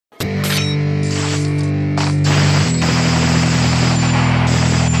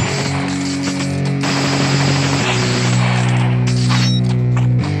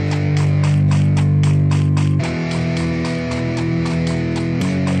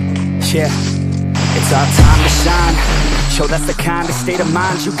Yeah, it's our time to shine. Yo, that's the kind of state of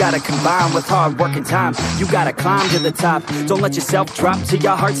mind you gotta combine with hard work and time. You gotta climb to the top. Don't let yourself drop till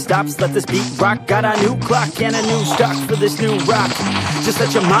your heart stops. Let this beat rock. Got a new clock and a new stock for this new rock. Just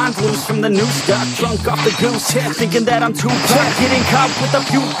let your mind loose from the new stock. Drunk off the goose, thinking that I'm too hot. Getting caught with a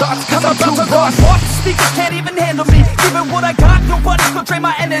few thoughts, cause I'm too lost. Speakers can't even handle me. Giving what I got, nobody's gonna drain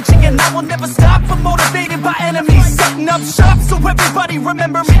my energy. And I will never stop, I'm motivated by enemies. Setting up shop so everybody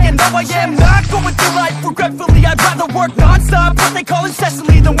remember me. And no, I am not going through life regretfully. I'd rather work non-stop, what they call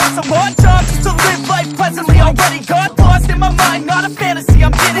incessantly, than work some hard job just to live life pleasantly. Already got lost in my mind, not a fantasy,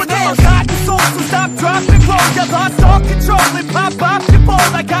 I'm getting it. I'm cotton soul, so stop, drop, and roll. You lost all control and pop off your ball.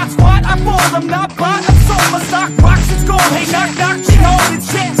 I got squat, I fold, I'm not bought, I'm sold. My stock rocks, it's gold. Hey, knock, knock, she home, it's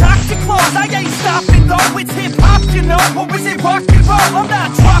shit, talk to close. I ain't stopping though, it's hip-hop, you know. Or is it rock and roll? I'm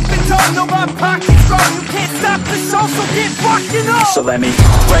not dropping down, no, my pocket's strong. You can't stop the show, so get rockin' on. So let me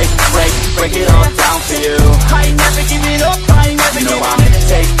break it all down for you. I ain't never giving up, I ain't never You know giving I'm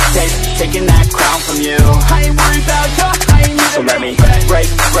taking that crown from you. I ain't worried about you, I ain't never So let me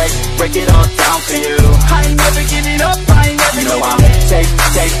break it all down for you. I ain't never giving up, I ain't never You know giving I'm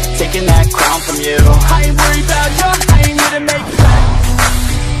taking that crown from you. I ain't worried about you, I ain't here to make it back.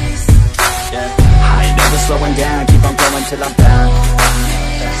 Yeah. I ain't never slowing down, keep on going till I'm down.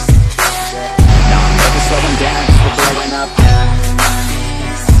 No, I'm never slowing down, cause we're blowing up.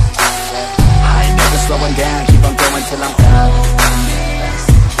 I ain't never slowing down, keep on going till I'm down.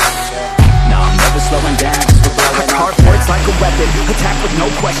 No, I'm never slowing down, cause we're blowing up. Hard words like a weapon, attack with no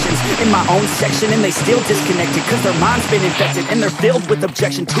questions. In my own section and they still disconnected, cause their mind's been infected and they're filled with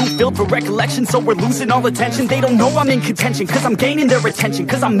objection. Too filled for recollection, so we're losing all attention. They don't know I'm in contention, cause I'm gaining their attention.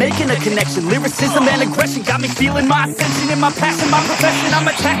 Cause I'm making a connection, lyricism and aggression got me feeling my ascension. In my passion, my profession, I'm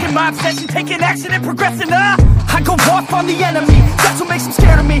attacking my obsession. Taking action and progressing, I go off on the enemy, that's what makes them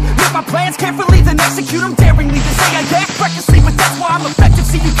scared of me. Make my plans carefully, then execute them daringly. They say I act recklessly, but that's why I'm effective.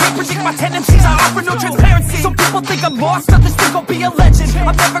 See, you can't predict my tendencies, I offer no transparency. Some people think I'm lost, others think I'll be a legend.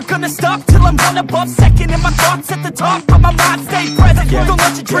 I'm never gonna stop till I'm one above second. And my thoughts at the top, but my mind stay present. Don't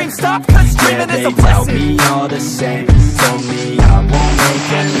let your dreams stop, cause dreaming is a blessing. They tell me all the same, told me I won't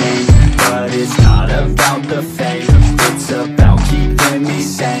make a name. But it's not about the fame, it's about keeping me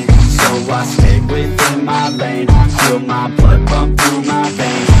sane. So I stay within my lane, feel my blood pump through my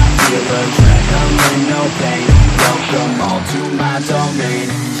veins. Feel adrenaline, no pain, welcome all to my domain.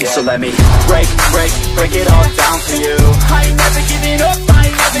 So let me break it all down for you. I ain't never giving up, I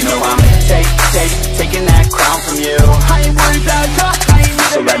ain't never You know giving I'm taking that crown from you. I ain't worried about you, I ain't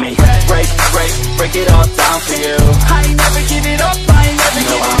never So let me break it all down for you. I ain't never giving up, I ain't never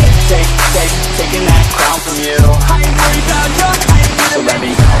You know giving I'm taking that crown from you. I ain't worried about you, I ain't never So let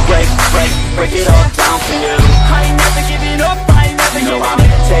me break it all down for you. I ain't never giving up, I ain't never You know giving I'm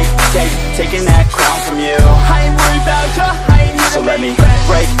taking that crown from you. I ain't worried about you, I ain't never So let me giving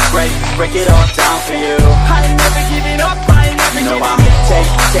break it all down for you. I ain't never giving up, I ain't never You know giving I'm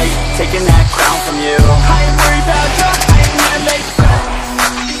taking that crown from you. I ain't worried about you, I ain't never make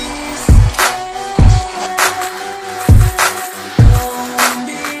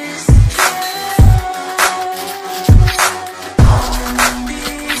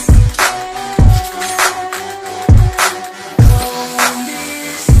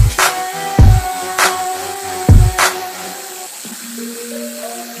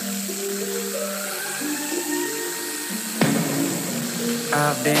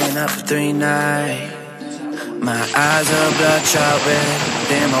I've been up for 3 nights. My eyes are bloodshot red.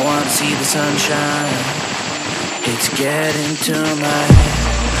 Damn, I want to see the sunshine. It's getting to my head.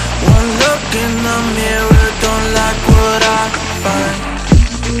 One look in the mirror, don't like what I find.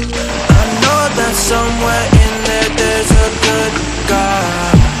 I know that somewhere in there there's a good guy,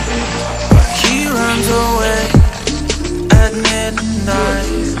 but he runs away at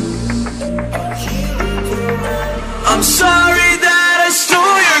midnight. I'm sorry that I stole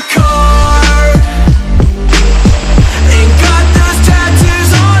your car. Ain't got those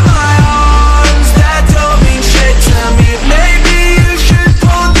tattoos on my arms that don't mean shit to me. Maybe you should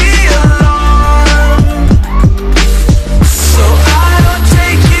pull the alarm, so I don't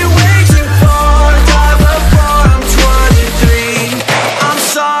take you way too far. Die before I'm 23. I'm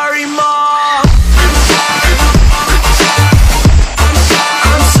sorry, Mom. I'm sorry, Mom.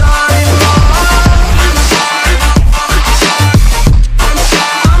 I'm sorry, Mom.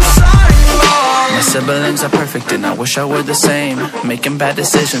 Siblings are perfect and I wish I were the same. Making bad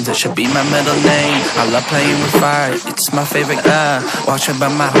decisions, it should be my middle name. I love playing with fire, it's my favorite. Watch it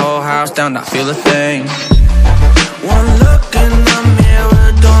burn my whole house down, not feel a thing. One look in the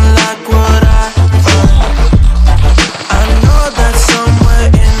mirror, don't like what I find. I know that somewhere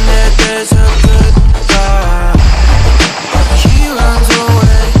in there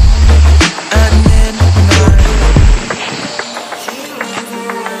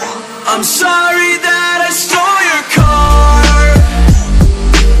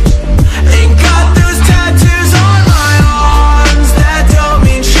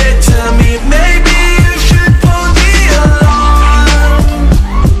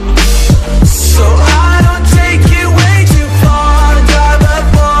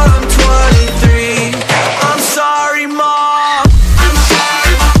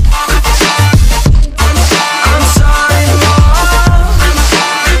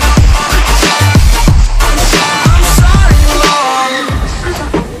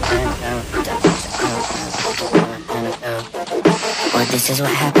is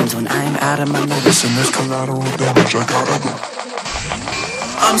what happens when I'm out of my mind. Listen, there's collateral damage, I gotta go.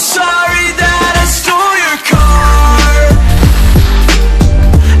 I'm sorry that I stole your car.